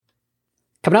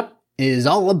Coming up is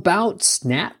all about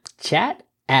Snapchat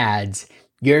ads.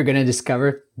 You're going to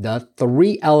discover the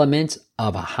 3 elements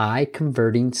of a high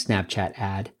converting Snapchat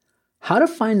ad, how to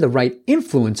find the right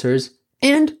influencers,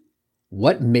 and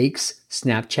what makes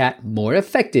Snapchat more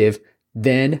effective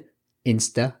than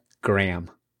Instagram.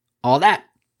 All that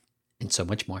and so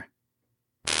much more.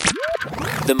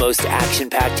 The most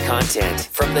action-packed content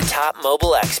from the top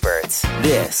mobile experts.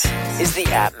 This is the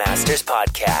App Masters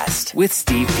Podcast with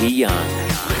Steve P. Young.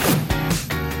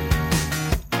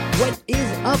 What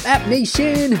is up, App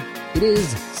Nation? It is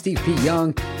Steve P.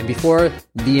 Young. And before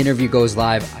the interview goes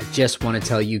live, I just want to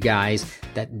tell you guys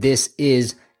that this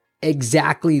is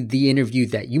exactly the interview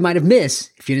that you might have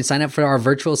missed if you didn't sign up for our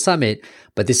virtual summit.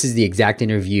 But this is the exact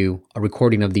interview, a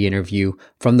recording of the interview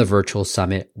from the virtual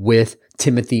summit with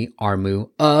Timothy Armu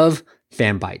of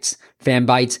FanBytes.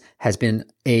 FanBytes has been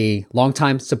a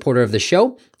longtime supporter of the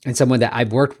show and someone that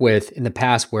I've worked with in the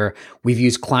past where we've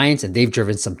used clients and they've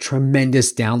driven some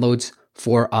tremendous downloads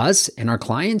for us and our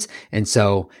clients. And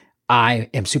so I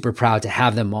am super proud to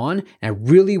have them on. And I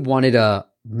really wanted to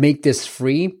make this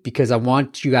free because I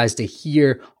want you guys to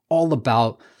hear all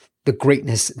about the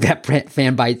greatness that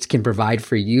FanBytes can provide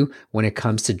for you when it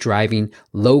comes to driving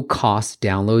low-cost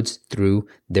downloads through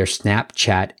their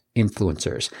Snapchat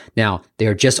influencers. Now,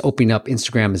 they're just opening up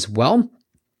Instagram as well.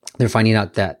 They're finding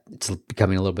out that it's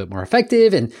becoming a little bit more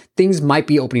effective and things might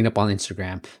be opening up on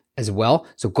Instagram as well.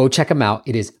 So go check them out.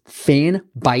 It is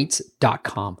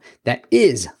fanbytes.com. That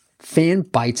is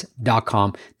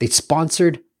fanbytes.com. They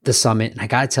sponsored the summit. And I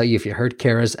got to tell you, if you heard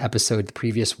Kara's episode, the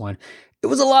previous one, it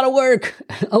was a lot of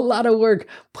work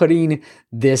putting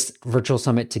this virtual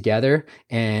summit together.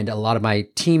 And a lot of my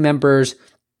team members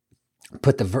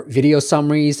put the video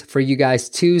summaries for you guys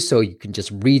too. So you can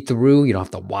just read through, you don't have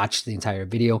to watch the entire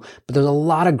video, but there's a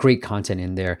lot of great content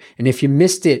in there. And if you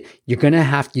missed it, you can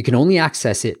only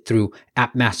access it through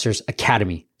App Masters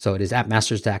Academy. So it is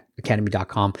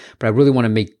appmastersacademy.com. But I really want to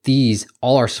make these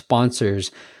all our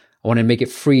sponsors. I want to make it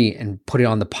free and put it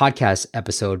on the podcast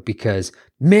episode because,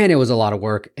 man, it was a lot of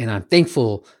work. And I'm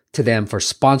thankful to them for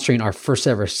sponsoring our first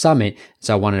ever summit.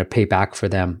 So I wanted to pay back for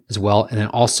them as well. And then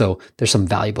also there's some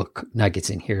valuable nuggets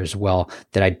in here as well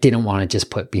that I didn't want to just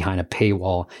put behind a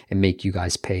paywall and make you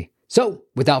guys pay. So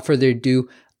without further ado,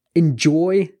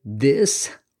 enjoy this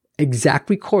exact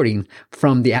recording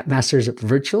from the App Masters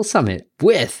Virtual Summit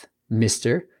with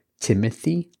Mr.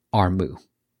 Timothy Armu.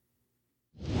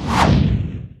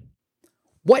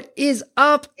 What is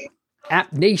up,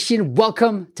 App Nation?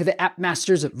 Welcome to the App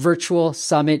Masters Virtual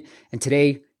Summit. And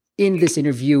today in this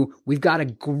interview, we've got a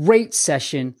great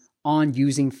session on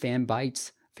using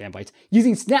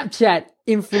using Snapchat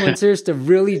influencers to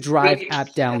really drive app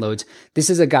downloads.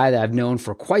 This is a guy that I've known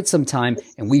for quite some time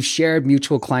and we've shared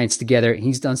mutual clients together. And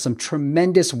he's done some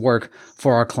tremendous work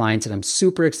for our clients. And I'm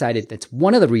super excited. That's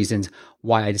one of the reasons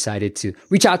why I decided to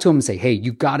reach out to him and say, hey,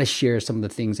 you got to share some of the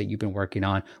things that you've been working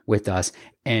on with us.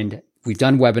 And we've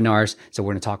done webinars. So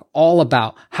we're going to talk all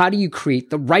about how do you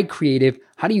create the right creative?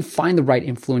 How do you find the right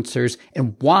influencers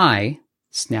and why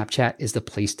Snapchat is the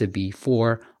place to be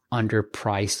for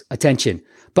underpriced attention.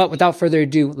 But without further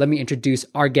ado, let me introduce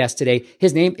our guest today.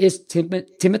 His name is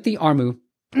Timothy Armu.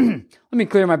 Let me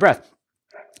clear my breath.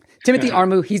 Timothy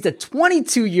Armu, he's the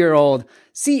 22-year-old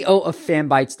CEO of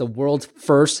FanBytes, the world's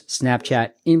first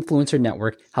Snapchat influencer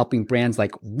network, helping brands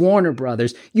like Warner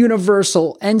Brothers,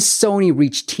 Universal, and Sony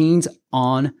reach teens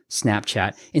on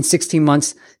Snapchat. In 16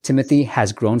 months, Timothy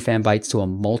has grown FanBytes to a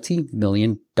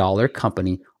multi-million-dollar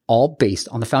company, all based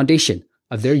on the foundation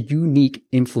of their unique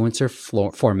influencer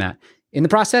format. In the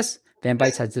process,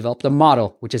 FanBytes has developed a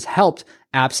model which has helped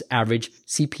apps average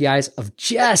CPIs of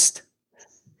just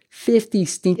 50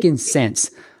 stinking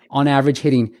cents, on average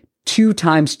hitting 2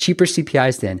 times cheaper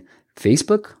CPIs than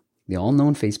Facebook, the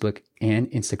all-known Facebook, and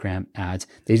Instagram ads.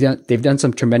 They've done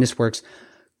some tremendous works.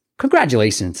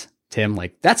 Congratulations, Tim.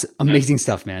 That's amazing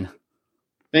stuff, man.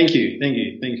 Thank you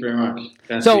very much.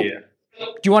 So, do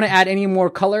you want to add any more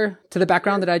color to the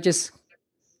background that I just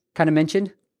kind of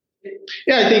mentioned?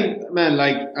 Yeah, I think, man,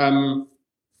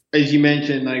 as you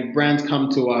mentioned, brands come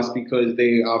to us because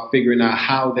they are figuring out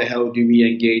how the hell do we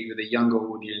engage with a younger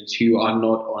audience who are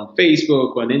not on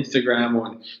Facebook, on Instagram,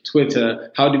 on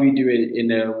Twitter. How do we do it in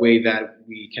a way that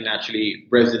we can actually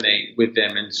resonate with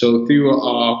them? And so through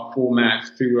our formats,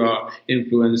 through our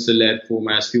influencer-led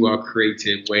formats, through our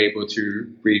creative, we're able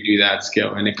to really do that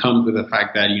scale. And it comes with the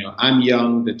fact that, I'm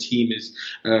young, the team is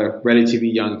a relatively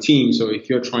young team. So if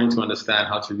you're trying to understand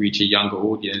how to reach a younger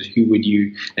audience, who would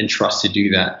you entrust to do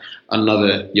that?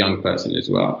 Another young person as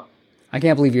well. I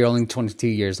can't believe you're only 22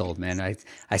 years old, man.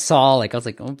 I saw, like, I was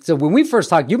like, oh, so when we first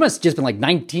talked, you must have just been like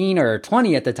 19 or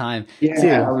 20 at the time, Yeah,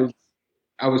 too.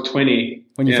 I was 20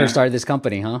 When you first started this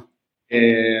company, huh?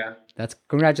 Yeah. That's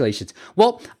congratulations.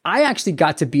 Well, I actually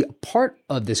got to be a part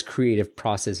of this creative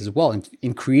process as well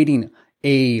in creating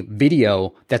a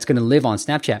video that's going to live on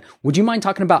Snapchat. Would you mind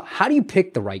talking about how do you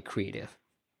pick the right creative?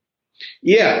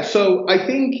 Yeah, so I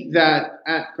think that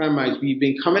at Grandma's, we've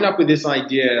been coming up with this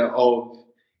idea of,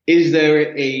 is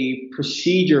there a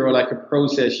procedure or like a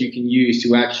process you can use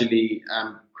to actually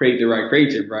create the right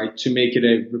creative, right? To make it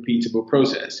a repeatable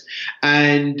process.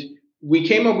 And we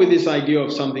came up with this idea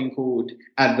of something called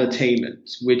advertainment,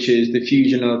 which is the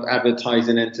fusion of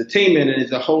advertising and entertainment. And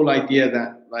it's the whole idea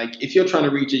that, like, if you're trying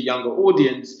to reach a younger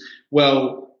audience,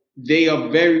 well, they are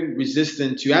very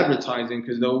resistant to advertising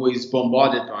because they're always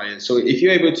bombarded by it. So if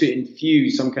you're able to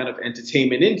infuse some kind of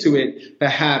entertainment into it,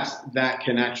 perhaps that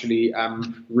can actually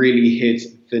really hit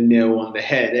the nail on the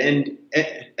head. And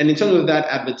in terms of that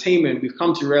advertainment, we've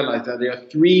come to realize that there are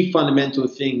three fundamental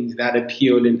things that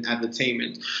appeal in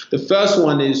advertainment. The first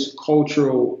one is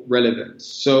cultural relevance.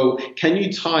 So can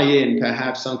you tie in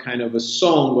perhaps some kind of a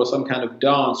song or some kind of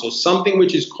dance or something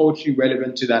which is culturally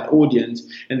relevant to that audience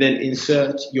and then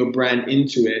insert your brand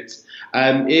into it?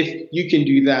 If you can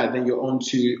do that, then you're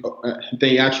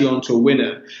actually onto a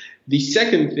winner. The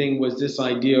second thing was this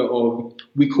idea of,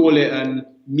 we call it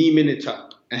memeing it up.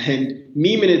 And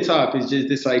memeing it up is just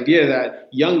this idea that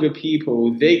younger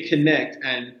people, they connect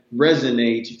and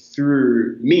resonate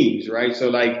through memes, right? So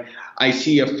like, I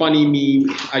see a funny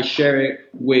meme, I share it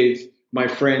with my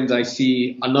friends. I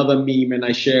see another meme and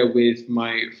I share it with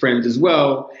my friends as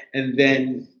well. And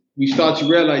then we start to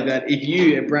realize that if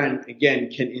you, a brand, again,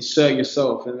 can insert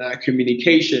yourself in that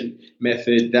communication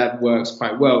method, that works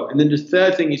quite well. And then the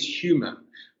third thing is humor.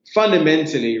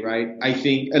 Fundamentally, right, I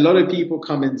think a lot of people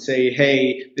come and say,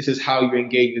 hey, this is how you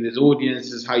engage with this audience,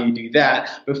 this is how you do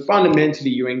that. But fundamentally,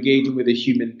 you're engaging with a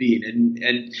human being,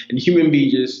 and human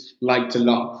beings just like to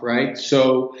laugh, right?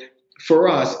 So for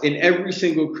us, in every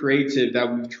single creative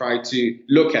that we've tried to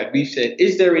look at, we've said,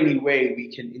 is there any way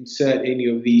we can insert any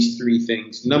of these three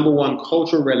things? Number one,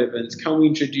 cultural relevance. Can we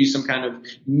introduce some kind of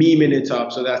memeing it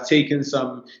up? So that's taking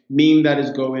some meme that is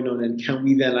going on, and can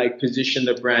we then like position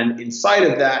the brand inside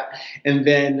of that? And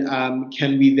then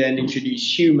can we then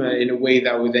introduce humor in a way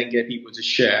that will then get people to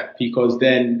share? Because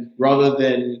then rather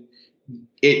than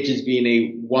it just being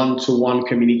a one-to-one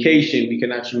communication, we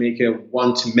can actually make it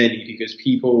one-to-many because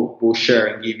people will share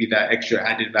and give you that extra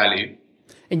added value.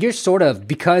 And you're sort of,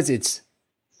 because it's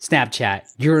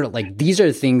Snapchat, you're like, these are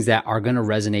the things that are going to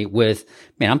resonate with,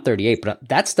 man, I'm 38, but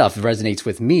that stuff resonates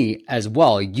with me as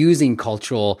well, using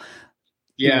cultural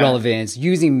relevance,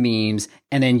 using memes,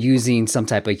 and then using some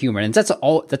type of humor. And that's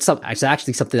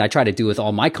actually something I try to do with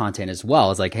all my content as well.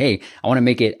 It's like, hey, I want to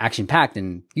make it action packed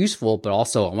and useful, but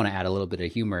also I want to add a little bit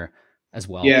of humor as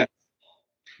well.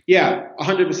 Yeah,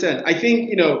 100%. I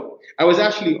think, I was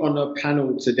actually on a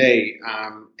panel today,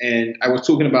 and I was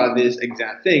talking about this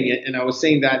exact thing. And I was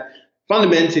saying that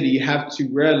fundamentally, you have to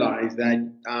realize that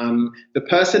the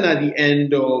person at the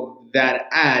end of that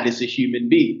ad is a human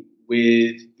being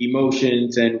with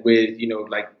emotions and with,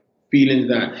 like feelings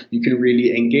that you can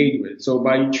really engage with. So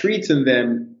by treating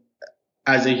them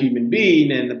as a human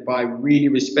being and by really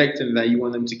respecting that you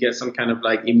want them to get some kind of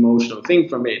like emotional thing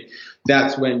from it,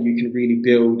 that's when you can really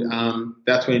build,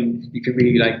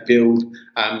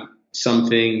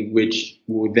 something which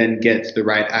will then get the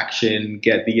right action,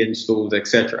 get the installs,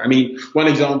 etc. I mean, one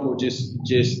example, just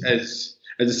as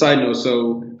a side note,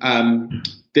 so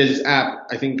there's this app,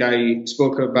 I think I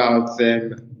spoke about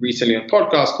them recently on a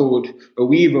podcast called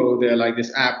Awevo. They're like this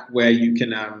app where you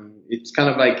can, it's kind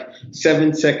of like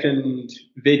 7-second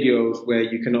videos where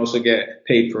you can also get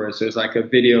paid for it. So it's like a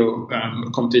video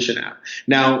competition app.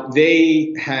 Now,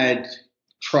 they had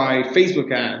tried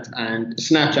Facebook ads and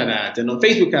Snapchat ads. And on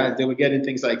Facebook ads, they were getting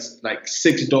things like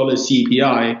 $6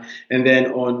 CPI. And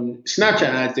then on Snapchat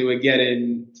ads, they were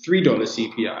getting $3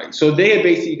 CPI. So they had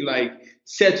basically like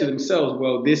said to themselves,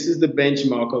 well, this is the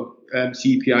benchmark of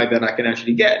CPI that I can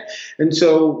actually get. And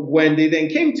so when they then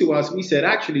came to us, we said,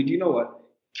 actually, do you know what?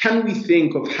 Can we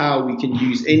think of how we can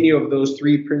use any of those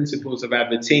three principles of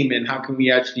advertainment? How can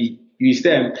we actually use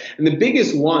them? And the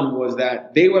biggest one was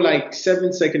that they were like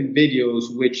 7-second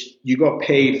videos, which you got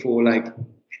paid for like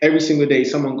every single day.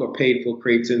 Someone got paid for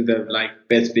creating the like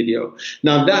best video.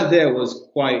 Now that there was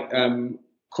quite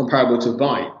comparable to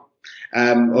Vine.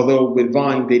 Although with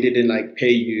Vine, they didn't like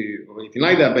pay you or anything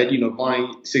like that, but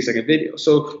Vine 6-second video.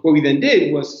 So what we then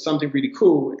did was something really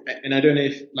cool. And I don't know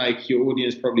if like your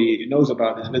audience probably knows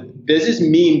about this, but there's this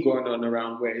meme going on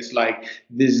around where it's like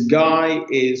this guy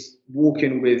is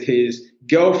walking with his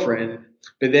girlfriend,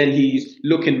 but then he's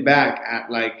looking back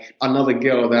at like another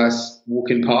girl that's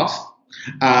walking past.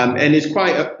 And it's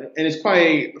quite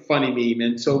a funny meme.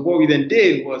 And so what we then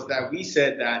did was that we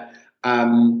said that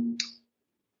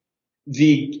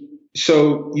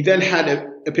so you then had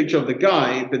a picture of the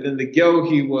guy, but then the girl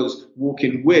he was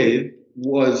walking with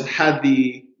had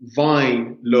the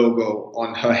Vine logo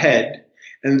on her head,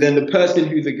 and then the person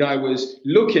who the guy was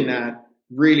looking at,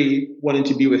 really wanting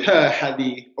to be with her, had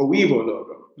the Owevo logo.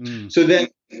 So then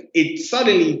it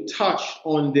suddenly touched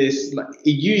on this, like it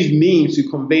used memes to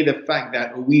convey the fact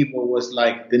that Owevo was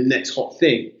like the next hot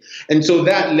thing. And so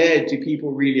that led to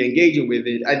people really engaging with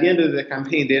it. At the end of the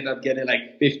campaign, they ended up getting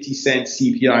like 50 cent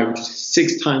CPI, which is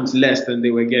 6 times less than they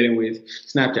were getting with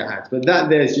Snapchat ads. But that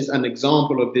there is just an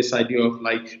example of this idea of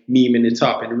like memeing it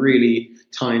up and really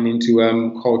tying into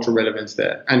cultural relevance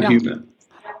there and humor.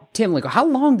 Tim, like how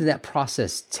long did that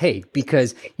process take?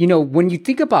 Because, when you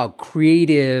think about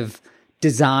creative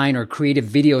design or creative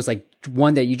videos, like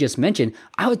one that you just mentioned,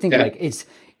 I would think like it's,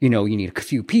 you need a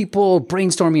few people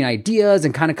brainstorming ideas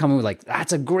and kind of coming with like,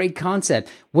 that's a great concept.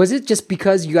 Was it just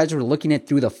because you guys were looking at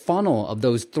through the funnel of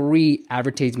those 3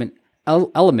 advertisement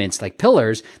elements, like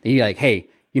pillars, that you're like, hey,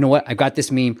 you know what? I got this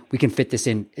meme. We can fit this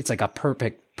in. It's like a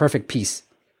perfect piece.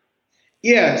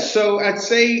 Yeah. So I'd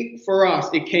say for us,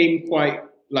 it came quite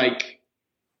like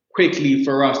quickly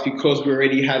for us because we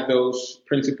already had those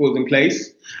principles in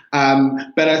place.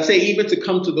 But I'd say even to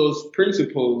come to those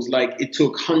principles, like it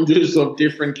took hundreds of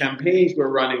different campaigns we're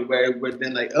running where we're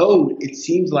then like, oh, it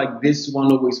seems like this one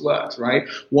always works, right?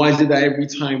 Why is it that every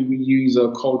time we use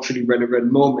a culturally relevant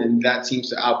moment, that seems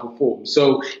to outperform?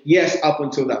 So yes, up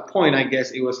until that point, I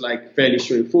guess it was like fairly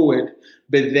straightforward.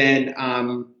 But then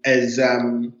as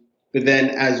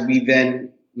we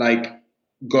then like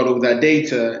got all that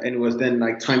data and it was then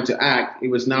like time to act, it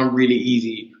was now really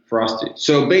easy for us to.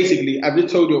 So basically, I've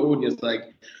just told your audience like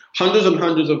hundreds and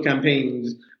hundreds of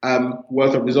campaigns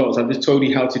worth of results. I've just told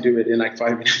you how to do it in like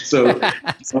 5 minutes. So,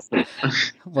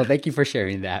 well, thank you for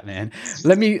sharing that, man.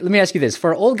 Let me ask you this: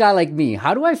 for an old guy like me,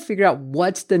 how do I figure out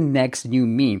what's the next new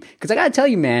meme? Because I gotta tell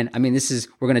you, man. I mean,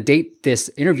 we're gonna date this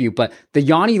interview, but the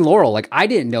Yanni Laurel, like I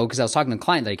didn't know because I was talking to the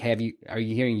client, like, hey, are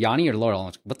you hearing Yanni or Laurel? I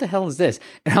was like, what the hell is this?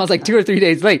 And I was like 2 or 3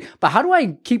 days late. But how do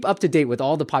I keep up to date with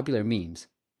all the popular memes?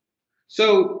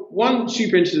 So one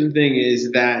super interesting thing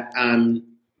is that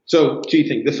so 2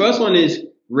 things. The first one is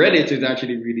Reddit is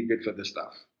actually really good for this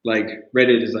stuff. Like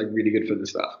Reddit is like really good for this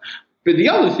stuff. But the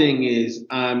other thing is,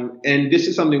 and this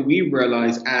is something we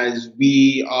realize as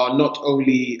we are not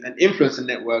only an influencer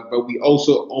network, but we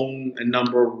also own a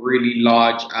number of really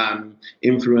large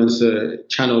influencer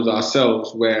channels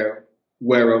ourselves where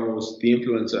we're almost the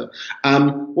influencer.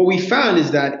 What we found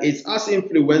is that it's us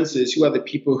influencers who are the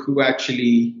people who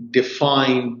actually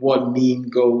define what meme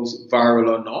goes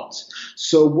viral or not.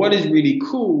 So what is really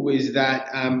cool is that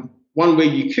one way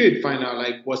you could find out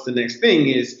like what's the next thing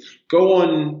is go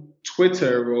on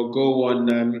Twitter or go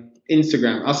on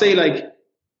Instagram. I'll say like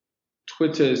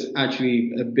Twitter's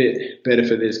actually a bit better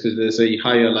for this because there's a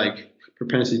higher like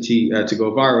propensity to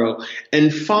go viral,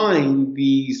 and find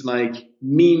these like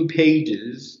meme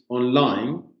pages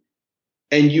online,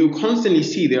 and you constantly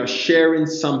see they are sharing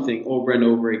something over and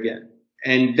over again.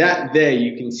 And that there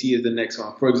you can see is the next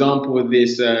one. For example,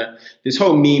 this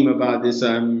whole meme about this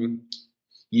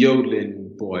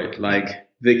yodeling boy, like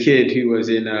the kid who was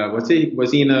in was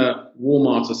he in a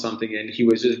Walmart or something, and he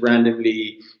was just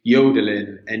randomly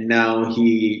yodeling, and now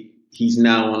he's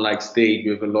now on like stage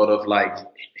with a lot of like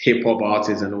hip hop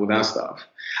artists and all that stuff.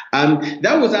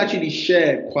 That was actually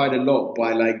shared quite a lot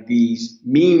by like these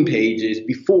meme pages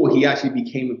before he actually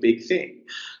became a big thing.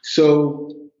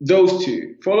 So those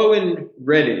 2, following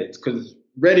Reddit, because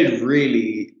Reddit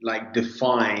really like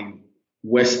defined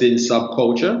Western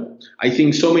subculture. I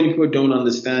think so many people don't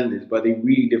understand this, but they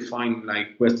really define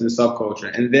like Western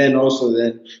subculture. And then also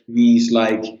then these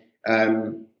like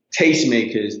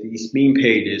tastemakers, these meme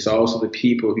pages are also the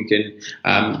people who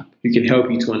can help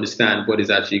you to understand what is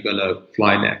actually going to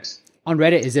fly next. On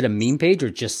Reddit, is it a meme page or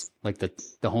just like the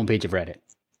homepage of Reddit?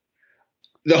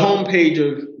 The homepage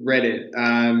of Reddit.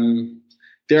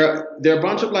 There are a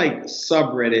bunch of like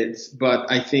subreddits,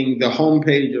 but I think the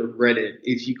homepage of Reddit,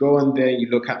 if you go on there, you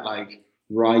look at like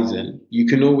rising, you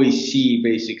can always see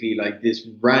basically like this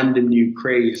random new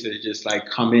craze that just like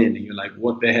come in and you're like,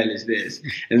 what the hell is this?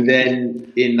 And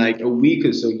then in like a week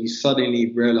or so, you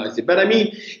suddenly realize it. But I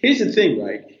mean, here's the thing,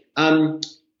 right?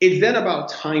 It's then about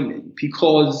timing,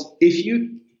 because if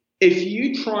you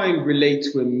try and relate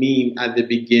to a meme at the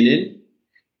beginning,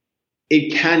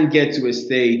 it can get to a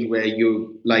stage where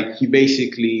you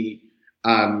basically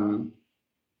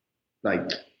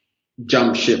like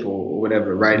jump ship or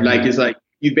whatever, right? Mm-hmm. Like it's like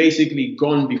you've basically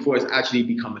gone before it's actually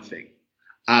become a thing.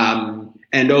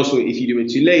 And also if you do it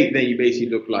too late, then you basically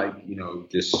look like, you know,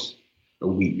 just a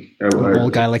weak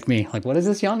old guy like me. Like, what is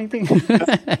this yawning thing?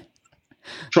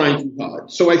 Trying too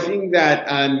hard. So I think that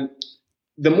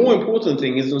the more important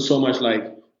thing isn't so much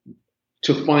like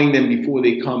to find them before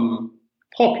they come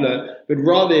popular, but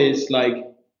rather it's like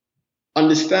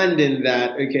understanding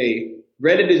that, okay,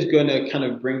 Reddit is going to kind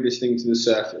of bring this thing to the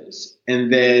surface,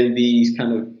 and then these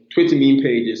kind of Twitter meme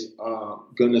pages are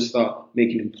going to start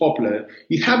making them popular.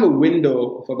 You have a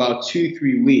window of about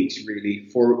 2-3 weeks really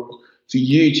for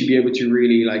you to be able to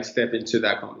really like step into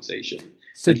that conversation.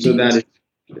 So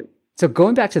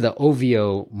going back to the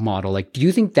OVO model, like, do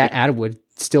you think that ad would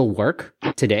still work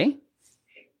today?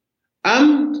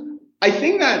 I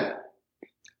think that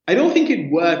I don't think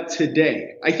it worked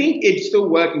today. I think it still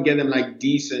work and get them like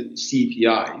decent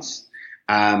CPIs.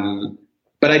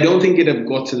 But I don't think it'd have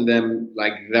gotten them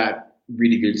like that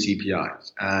really good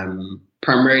CPIs.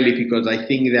 Primarily because I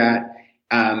think that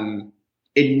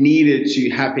it needed to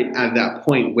happen at that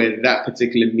point where that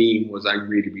particular meme was like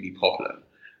really, really popular.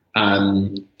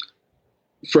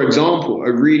 For example,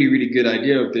 a really, really good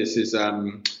idea of this is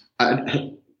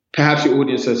perhaps your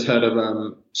audience has heard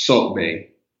of Salt Bae.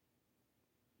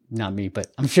 Not me, but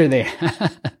I'm sure they.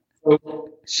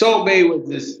 Salt Bae was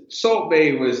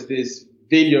this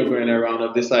video going around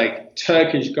of this like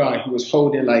Turkish guy who was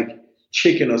holding like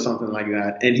chicken or something like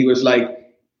that, and he was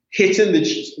like hitting the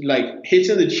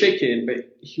chicken, but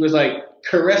he was like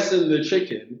caressing the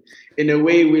chicken in a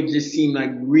way which just seemed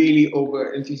like really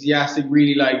over enthusiastic,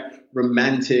 really like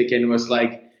romantic, and it was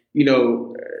like, you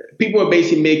know, people were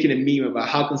basically making a meme about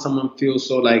how can someone feel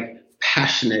so like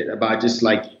passionate about just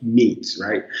like meat,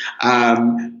 right?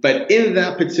 But in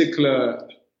that particular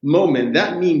moment,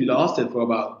 that meme lasted for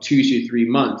about 2 to 3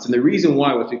 months. And the reason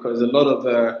why was because a lot of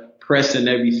the press and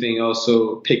everything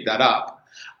also picked that up.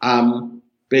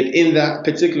 But in that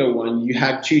particular one, you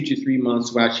had 2 to 3 months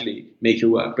to actually make it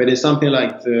work. But it's something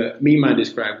like the meme I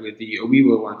described with the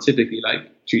OVO one, typically like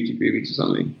 2 to 3 weeks or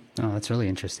something. Oh, that's really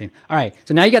interesting. All right.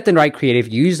 So now you got the right creative,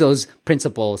 you use those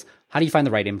principles. How do you find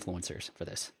the right influencers for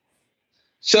this?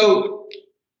 So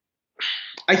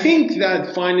I think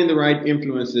that finding the right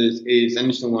influencers is an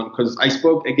interesting one, because I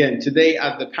spoke again today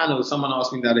at the panel. Someone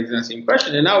asked me that exact same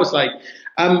question, and I was like,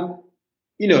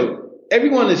 you know,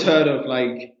 everyone has heard of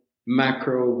like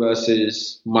macro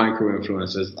versus micro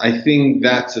influencers. I think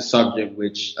that's a subject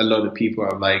which a lot of people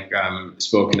have like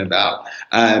spoken about.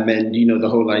 And, you know, the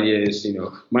whole idea is, you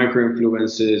know, micro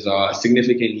influencers are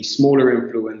significantly smaller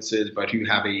influencers, but who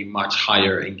have a much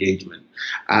higher engagement.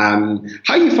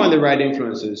 How you find the right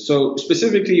influencers? So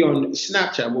specifically on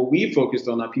Snapchat, what we focused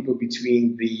on are people with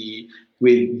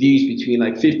views between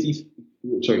like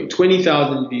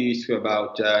 20,000 views to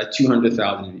about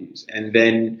 200,000 views. And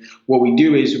then what we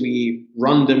do is we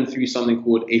run them through something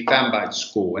called a Fanbyte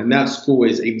score. And that score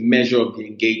is a measure of the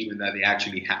engagement that they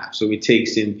actually have. So it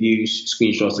takes in views,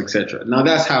 screenshots, etc. Now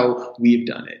that's how we've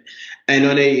done it. And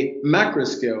on a macro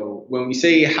scale, when we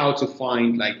say how to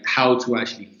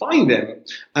actually find them,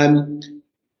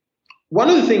 one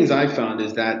of the things I found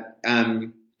is that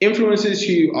influencers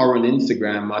who are on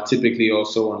Instagram are typically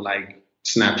also on like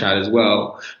Snapchat as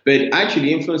well, but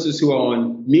actually influencers who are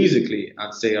on Musical.ly,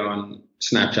 I'd say, are on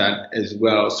Snapchat as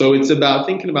well. So it's about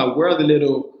thinking about where are the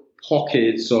little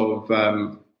pockets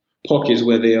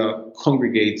where they are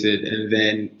congregated, and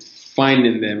then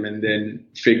finding them and then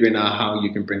figuring out how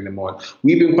you can bring them on.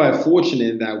 We've been quite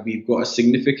fortunate that we've got a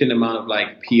significant amount of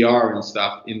like PR and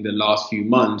stuff in the last few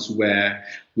months where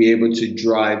we're able to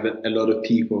drive a lot of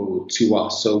people to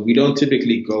us. So we don't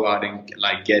typically go out and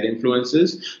like get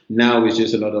influencers. Now it's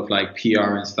just a lot of like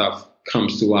PR and stuff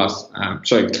comes to us.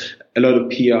 A lot of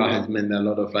PR has meant that a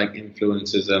lot of like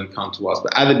influencers come to us.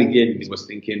 But at the beginning, it was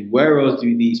thinking, where else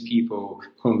do these people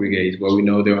congregate? Well, we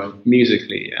know they're on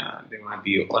Musical.ly, they might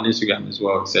be on Instagram as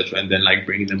well, etc. And then like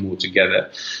bringing them all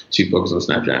together to focus on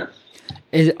Snapchat.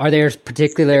 Are there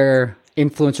particular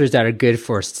influencers that are good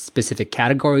for specific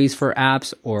categories for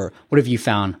apps, or what have you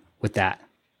found with that?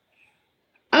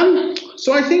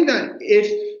 So I think that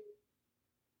if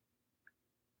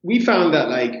we found that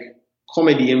like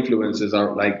comedy influencers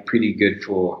are like pretty good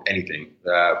for anything,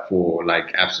 for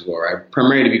like apps as well, right?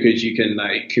 Primarily because you can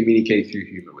like communicate through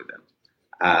humor with them.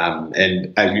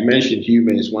 And as you mentioned,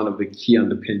 humor is one of the key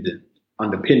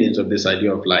underpinnings of this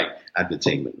idea of like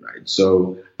entertainment, right?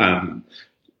 So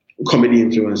comedy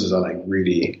influencers are like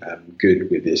really good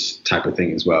with this type of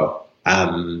thing as well.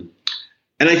 And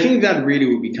I think that really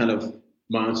would be kind of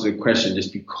my answer to the question,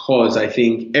 just because I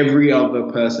think every other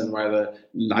person, whether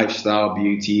lifestyle,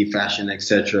 beauty, fashion,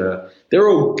 etc., they're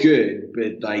all good,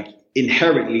 but like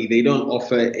inherently they don't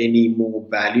offer any more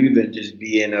value than just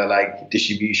being a like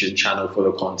distribution channel for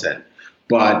the content.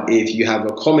 But if you have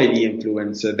a comedy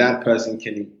influencer, that person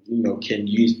can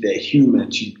use their humor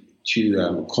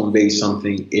to convey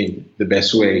something in the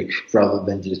best way, rather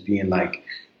than just being like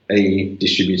a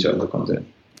distributor of the content.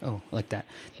 Oh, I like that.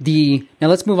 Now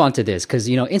let's move on to this, because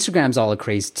Instagram's all a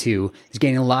craze too. It's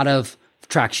getting a lot of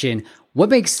traction. What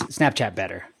makes Snapchat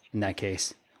better in that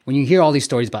case? When you hear all these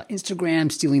stories about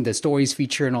Instagram stealing the stories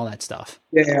feature and all that stuff.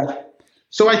 Yeah.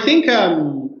 So I think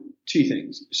two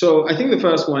things. So I think the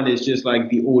first one is just like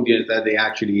the audience that they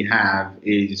actually have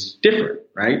is different,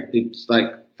 right? It's like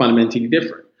fundamentally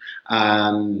different.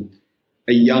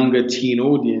 A younger teen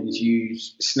audience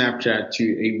use Snapchat to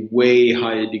a way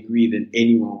higher degree than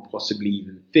anyone would possibly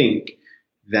even think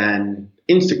than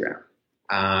Instagram.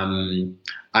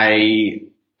 I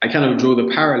kind of draw the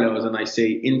parallels and I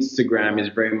say Instagram is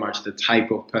very much the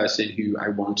type of person who I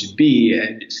want to be,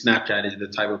 and Snapchat is the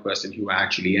type of person who I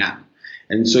actually am.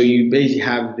 And so you basically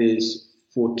have this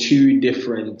for two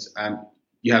different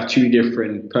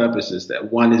purposes there.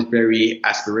 One is very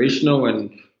aspirational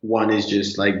and one is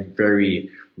just like very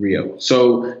real.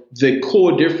 So the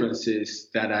core differences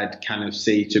that I'd kind of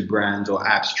say to brands or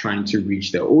apps trying to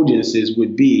reach their audiences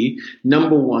would be,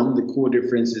 number one, the core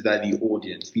difference is that the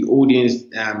audience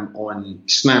on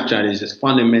Snapchat is just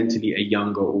fundamentally a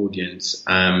younger audience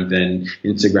than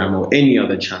Instagram or any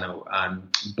other channel,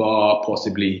 bar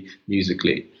possibly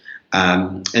Musical.ly.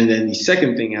 And then the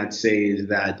second thing I'd say is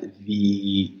that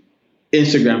the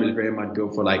Instagram is very much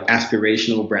built for like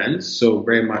aspirational brands. So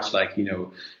very much like,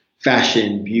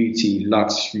 fashion, beauty,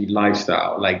 luxury,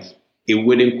 lifestyle. Like it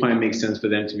wouldn't quite make sense for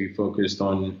them to be focused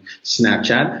on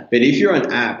Snapchat. But if you're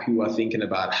an app who are thinking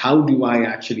about how do I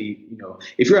actually,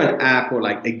 if you're an app or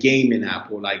like a gaming app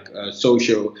or like a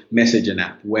social messaging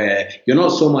app where you're not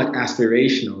so much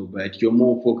aspirational, but you're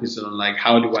more focused on like,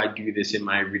 how do I do this in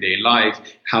my everyday life?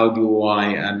 How do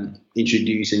I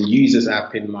introduce and use this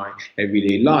app in my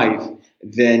everyday life?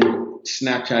 Then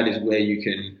Snapchat is where you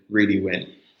can really win.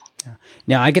 Yeah.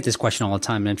 Now, I get this question all the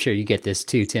time, and I'm sure you get this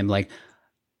too, Tim. Like,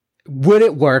 would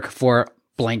it work for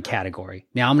blank category?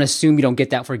 Now, I'm going to assume you don't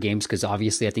get that for games, because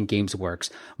obviously I think games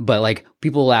works. But like,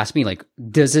 people will ask me, like,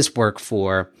 does this work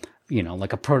for,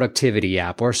 like a productivity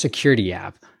app or a security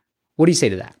app? What do you say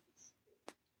to that?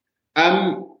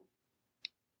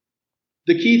 The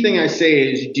key thing I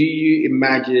say is, do you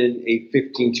imagine a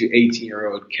 15 to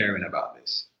 18-year-old caring about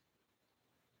this?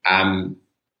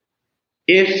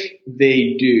 If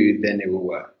they do, then it will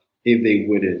work. If they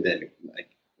wouldn't, then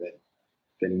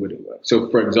it wouldn't work. So,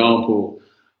 for example,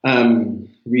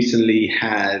 recently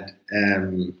had,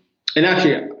 and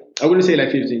actually, I wouldn't say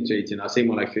like 15 to 18. I'll say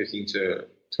more like 15 to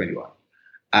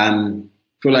 21.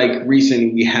 For like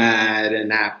recently, we had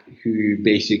an app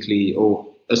or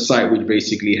a site which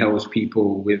basically helps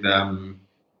people with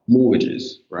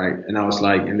mortgages, right? And I was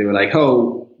like, and they were like,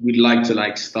 oh, we'd like to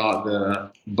like start the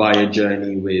buyer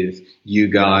journey with you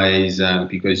guys,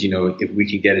 because, if we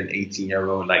can get an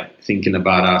 18-year-old like thinking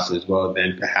about us as well,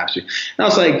 then perhaps. And I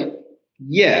was like,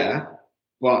 yeah,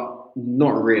 but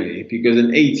not really, because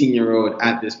an 18-year-old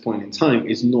at this point in time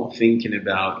is not thinking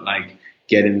about like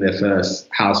getting their first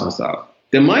house and stuff.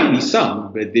 There might be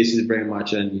some, but this is very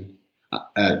much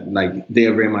they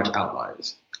are very much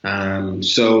outliers.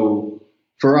 So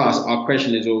for us, our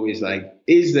question is always like,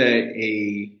 is there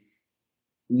a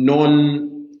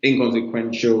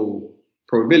non-inconsequential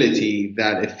probability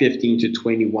that a 15 to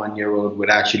 21-year-old would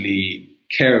actually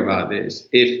care about this?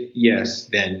 If yes,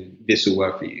 then this will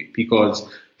work for you, because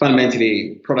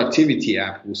fundamentally, productivity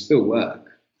app will still work.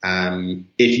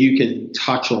 If you can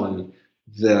touch on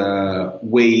the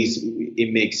ways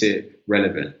it makes it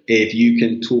relevant, if you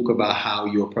can talk about how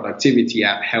your productivity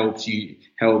app helps the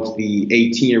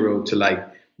 18-year-old to like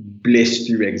bliss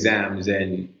through exams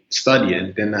and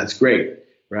studying, then that's great,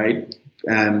 right?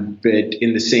 But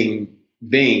in the same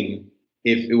vein,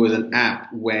 if it was an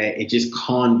app where it just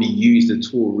can't be used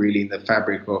at all really in the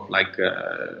fabric of like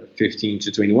a 15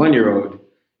 to 21-year-old,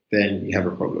 then you have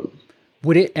a problem.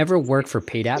 Would it ever work for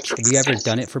paid apps? Have you ever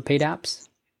done it for paid apps?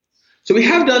 So we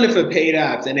have done it for paid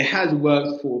apps, and it has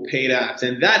worked for paid apps,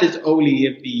 and that is only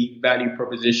if the value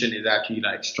proposition is actually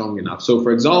like strong enough. So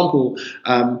for example,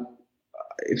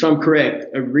 if I'm correct,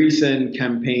 a recent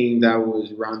campaign that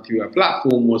was run through a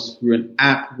platform was through an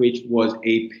app which was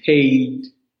a paid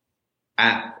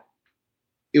app.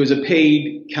 It was a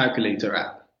paid calculator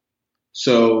app.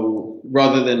 So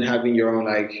rather than having your own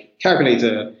like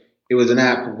calculator, it was an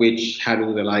app which had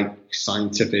all the like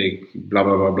scientific blah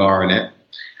blah blah blah in it.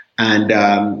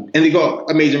 And they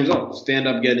got amazing results. They end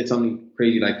up getting something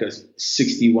crazy like a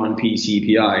 61p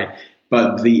CPI.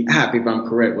 But the app, if I'm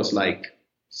correct, was like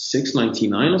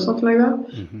 $6.99 or something like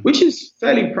that, which is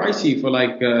fairly pricey for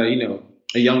like,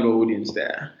 a younger audience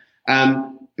there.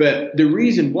 But the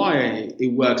reason why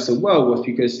it works so well was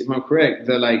because, if I'm correct,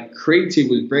 the like creative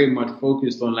was very much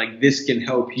focused on like, this can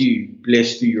help you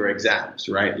blast through your exams,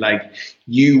 right? Like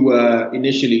you were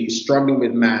initially struggling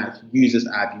with math, use this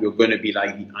app, you're going to be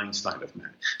like the Einstein of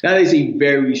math. That is a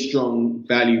very strong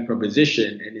value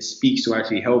proposition, and it speaks to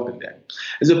actually helping them.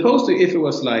 As opposed to if it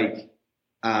was like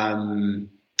a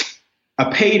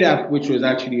paid app, which was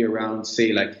actually around,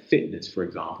 say, like fitness, for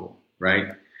example,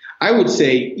 right? I would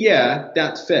say, yeah,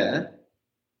 that's fair.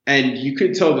 And you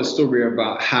could tell the story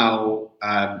about how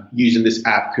using this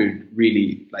app could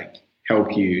really like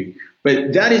help you.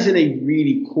 But that isn't a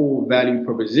really core value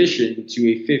proposition to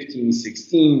a 15,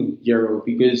 16-year-old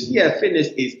because, yeah, fitness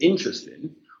is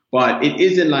interesting, but it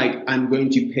isn't like I'm going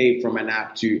to pay from an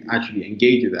app to actually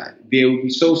engage with that. They'll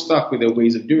be so stuck with their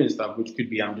ways of doing stuff, which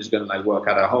could be I'm just going to like work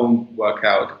out at home, work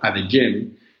out at the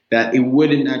gym, that it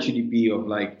wouldn't actually be of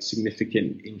like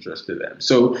significant interest to them.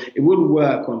 So it would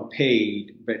work on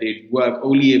paid, but it work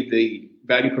only if the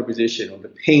value proposition or the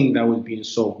pain that was being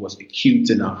solved was acute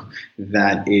enough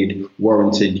that it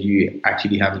warranted you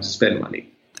actually having to spend money.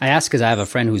 I asked because I have a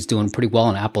friend who's doing pretty well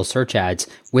on Apple search ads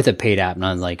with a paid app,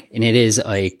 and it is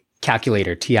a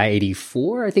calculator,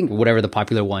 TI-84, I think, whatever the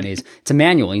popular one is. It's a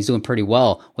manual, and he's doing pretty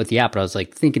well with the app. But I was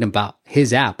like thinking about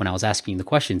his app when I was asking the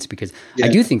questions, because I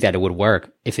do think that it would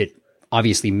work if it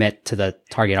obviously met to the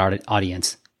target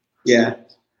audience. Yeah.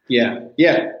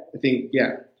 I think,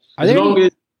 yeah.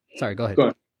 Sorry, go ahead. Go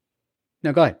on.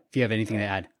 No, go ahead. If you have anything to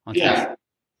add on this.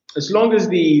 As long as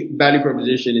the value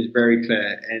proposition is very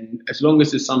clear, and as long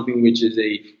as it's something which is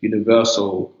a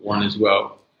universal one as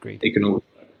well, Great. It can always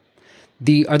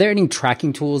work. Are there any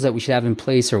tracking tools that we should have in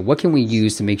place, or what can we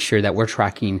use to make sure that we're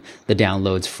tracking the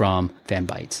downloads from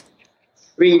FanBytes?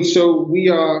 I mean, so we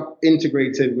are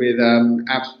integrated with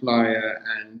AppsFlyer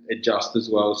and Adjust as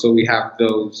well. So we have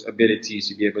those abilities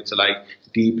to be able to like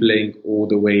deep link all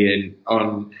the way in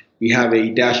on. We have a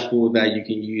dashboard that you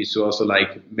can use to also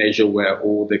like measure where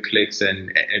all the clicks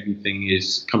and everything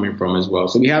is coming from as well.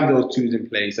 So we have those tools in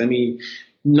place. I mean,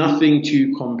 nothing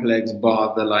too complex,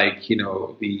 but the like,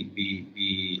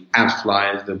 the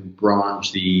AppsFlyers, the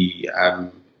branch, the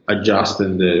Adjust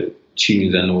and the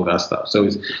tunes and all that stuff. So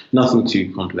it's nothing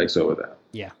too complex over there.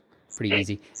 Yeah, pretty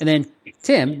easy. And then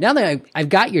Tim, now that I've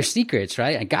got your secrets,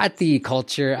 right? I got the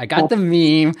culture, I got the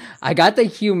meme, I got the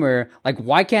humor. Like,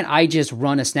 why can't I just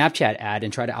run a Snapchat ad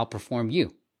and try to outperform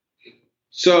you?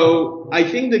 So I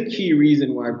think the key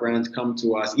reason why brands come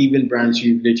to us, even brands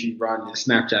who've literally run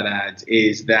Snapchat ads,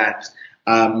 is that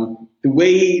the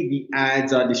way the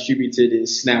ads are distributed in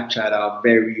Snapchat are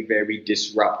very, very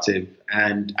disruptive.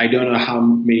 And I don't know how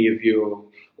many of your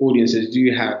audiences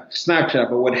do have Snapchat,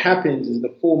 but what happens is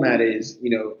the format is,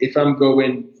 if I'm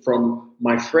going from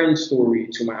my friend's story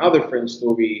to my other friend's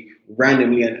story,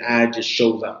 randomly an ad just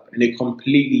shows up and it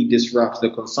completely disrupts the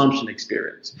consumption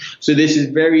experience. So this is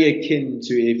very akin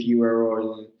to if you were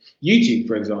on YouTube,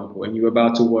 for example, and you're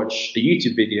about to watch a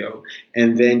YouTube video,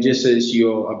 and then just as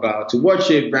you're about to watch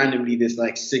it, randomly this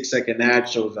like 6-second ad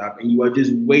shows up and you are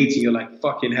just waiting. You're like,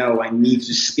 fucking hell, I need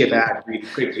to skip ad really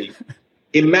quickly.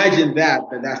 Imagine that,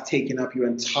 but that's taking up your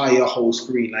entire whole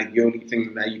screen, like the only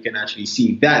thing that you can actually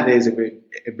see. That is a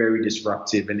very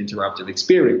disruptive and interruptive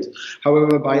experience.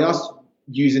 However, by us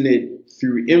using it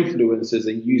through influencers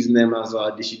and using them as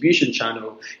our distribution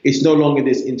channel, it's no longer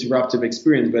this interruptive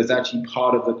experience, but it's actually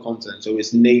part of the content. So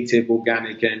it's native,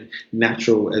 organic, and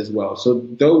natural as well. So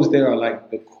those there are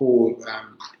like the core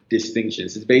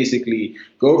distinctions. It's basically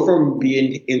go from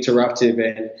being interruptive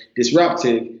and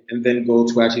disruptive and then go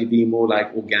to actually being more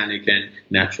like organic and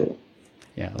natural.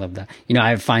 Yeah, I love that.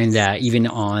 I find that even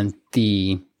on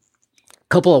the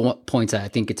couple of points that I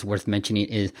think it's worth mentioning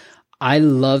is I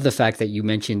love the fact that you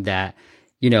mentioned that,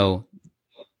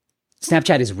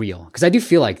 Snapchat is real, because I do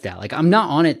feel like that. Like, I'm not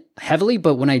on it heavily,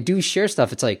 but when I do share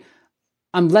stuff, it's like,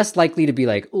 I'm less likely to be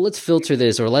like, oh, let's filter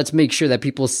this, or let's make sure that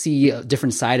people see a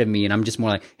different side of me. And I'm just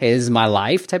more like, hey, this is my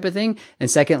life type of thing. And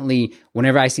secondly,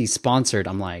 whenever I see sponsored,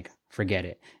 I'm like, forget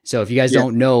it. So if you guys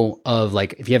don't know of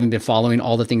like, if you haven't been following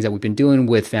all the things that we've been doing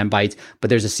with FanBytes, but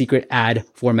there's a secret ad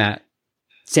format,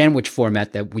 sandwich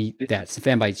format that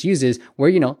FanBytes uses where,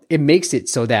 you know, it makes it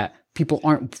so that people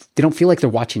they don't feel like they're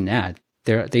watching an ad.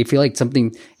 They feel like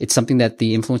it's something that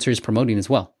the influencer is promoting as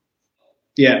well.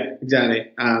 Yeah, exactly.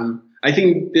 I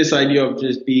think this idea of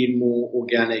just being more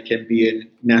organic and being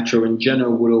natural in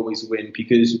general will always win,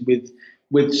 because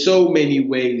with so many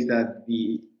ways that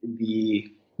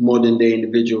the modern day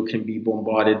individual can be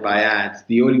bombarded by ads,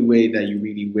 the only way that you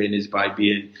really win is by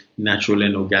being natural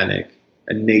and organic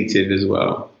and native as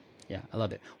well. Yeah, I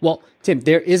love it. Well, Tim,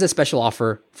 there is a special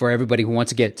offer for everybody who wants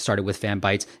to get started with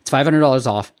FanBytes. It's $500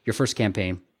 off your first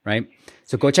campaign, right?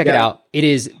 So go check it out.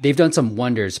 They've done some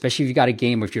wonders, especially if you got a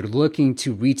game or if you're looking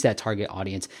to reach that target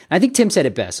audience. And I think Tim said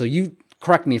it best. So you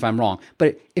correct me if I'm wrong,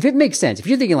 but if it makes sense, if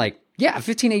you're thinking like, yeah, a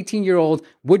 15, 18-year-old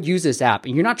would use this app,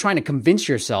 and you're not trying to convince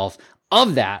yourself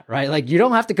of that, right? Like, you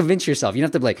don't have to convince yourself. You don't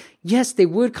have to be like, yes, they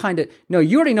would kind of. No,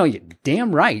 you already know, you're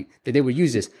damn right that they would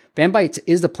use this. FanBytes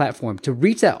is the platform to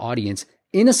reach that audience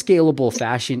in a scalable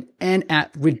fashion and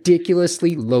at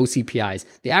ridiculously low CPIs.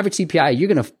 The average CPI, you're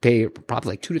going to pay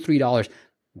probably like $2 to $3.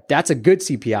 That's a good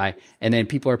CPI. And then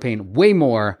people are paying way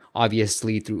more,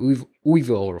 obviously, through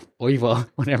Uivo,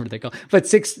 whatever they call it. But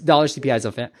 $6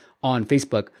 CPIs on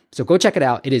Facebook. So go check it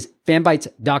out. It is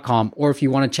fanbytes.com. Or if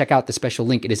you want to check out the special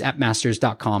link, it is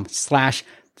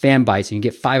appmasters.com/fanbytes. And you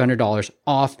get $500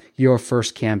 off your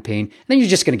first campaign. And then you're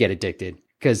just going to get addicted,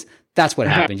 because that's what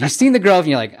happens. You've seen the growth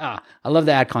and you're like, I love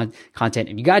the ad content.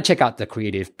 And you got to check out the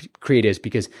creatives,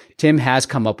 because Tim has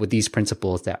come up with these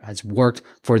principles that has worked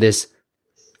for this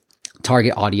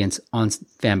target audience on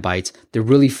FanBytes. They're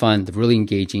really fun. They're really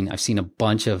engaging. I've seen a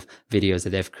bunch of videos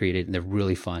that they've created and they're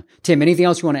really fun. Tim, anything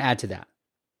else you want to add to that?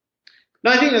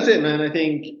 No, I think that's it, man. I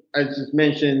think I just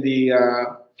mentioned the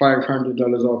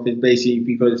 $500 off is basically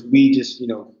because we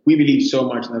believe so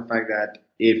much in the fact that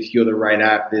if you're the right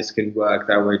app, this can work,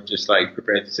 that we're just like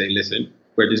prepared to say, listen,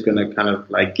 we're just going to kind of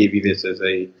like give you this as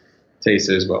a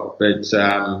taster as well. But if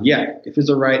it's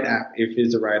the right app, if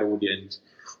it's the right audience,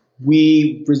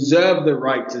 we reserve the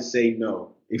right to say no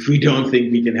if we don't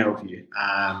think we can help you.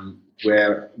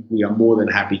 Where we are more than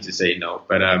happy to say no.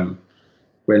 But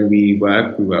when we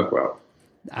work well.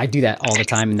 I do that all the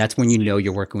time. And that's when you know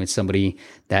you're working with somebody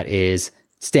that is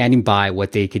standing by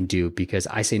what they can do, because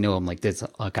I say no, I'm like, this,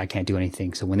 look, I can't do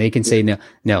anything. So when they can say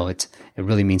no, it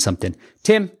really means something.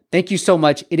 Tim, thank you so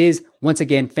much. It is, once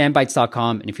again,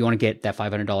 fanbytes.com. And if you want to get that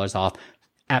 $500 off,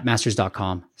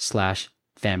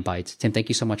 appmasters.com/fanbytes. Tim, thank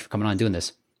you so much for coming on and doing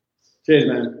this. Cheers,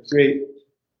 man. Sweet.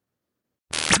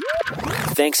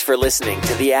 Thanks for listening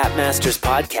to the App Masters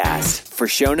podcast. For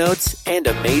show notes and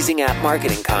amazing app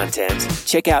marketing content,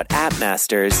 check out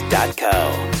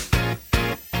appmasters.co.